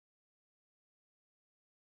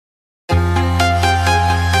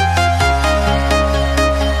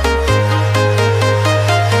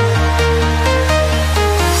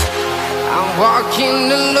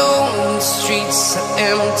walking alone, the streets are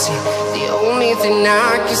empty. The only thing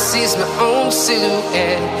I can see is my own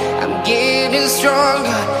silhouette. I'm getting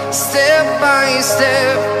stronger, step by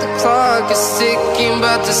step. The clock is ticking,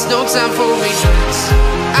 but there's no time for regrets.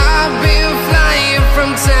 I've been flying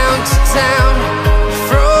from town to town,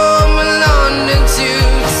 from London to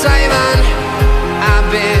Taiwan. I've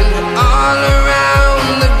been all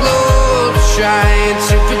around the globe, trying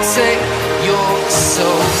to protect your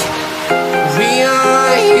soul. We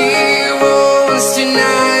are heroes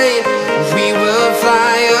tonight. We will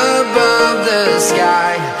fly above the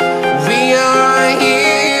sky. We are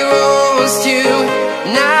heroes tonight.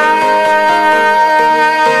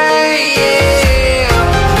 Yeah.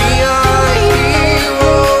 We are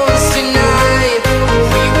heroes tonight.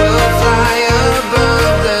 We will fly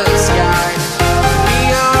above the sky. We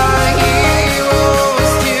are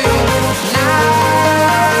heroes tonight.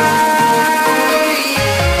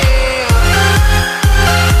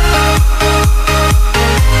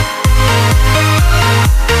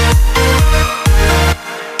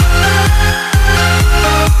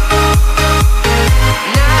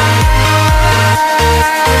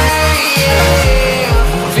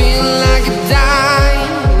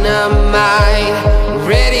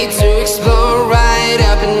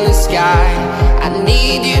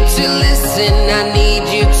 I need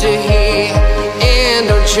you to hear, and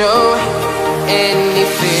don't show any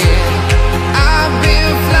fear. I've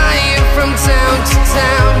been flying from town to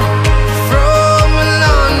town, from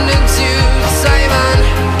London to Taiwan.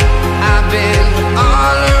 I've been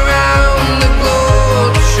all around the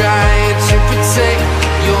globe, trying to protect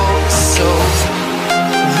your soul.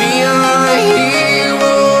 We are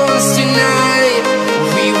heroes tonight.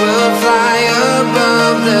 We will fly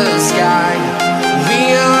above the sky. We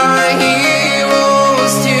are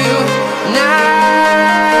heroes tonight.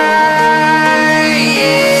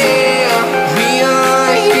 Yeah. We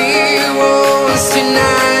are heroes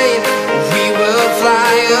tonight. We will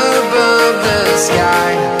fly above the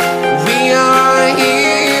sky. We are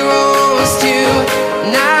heroes tonight.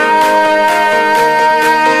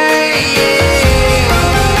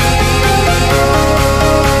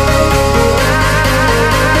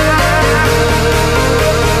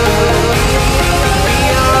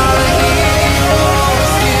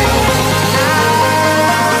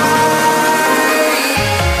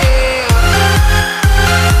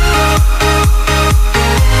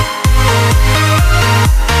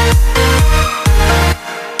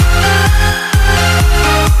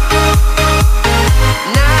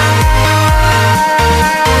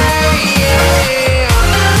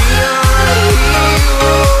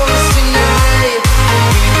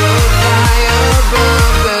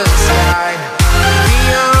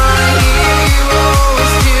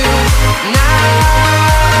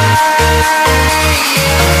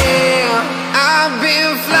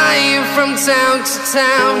 Town to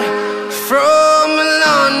town, from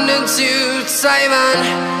London to Taiwan.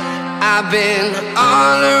 I've been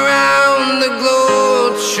all around the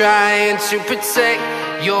globe, trying to protect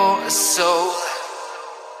your soul.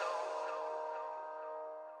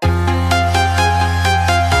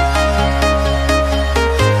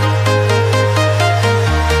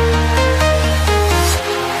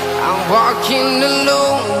 I'm walking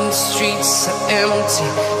alone, the streets are empty.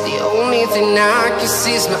 The only thing I can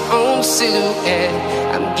see is my own silhouette.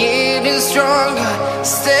 I'm getting stronger,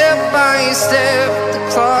 step by step. The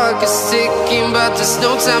clock is ticking, but there's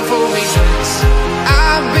no time for regrets.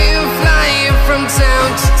 I've been flying from town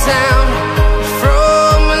to town,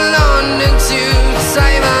 from London to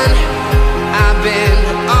Taiwan. I've been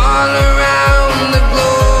all around the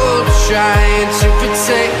globe, trying to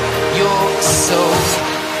protect your soul.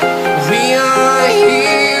 We are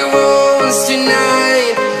heroes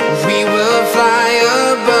tonight. We will fly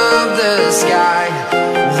above the sky.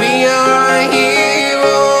 We are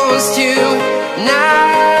heroes tonight.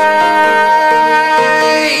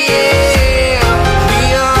 Yeah. We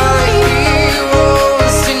are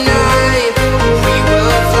heroes tonight. We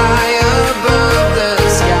will fly above the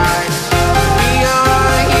sky. We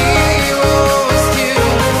are heroes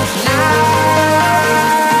tonight.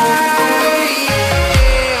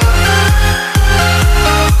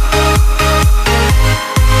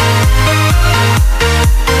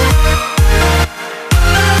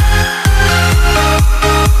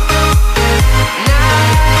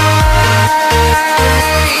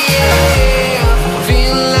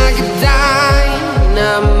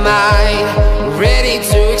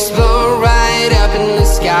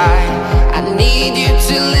 I need you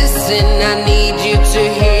to listen, I need you to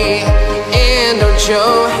hear, and don't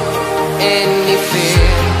show any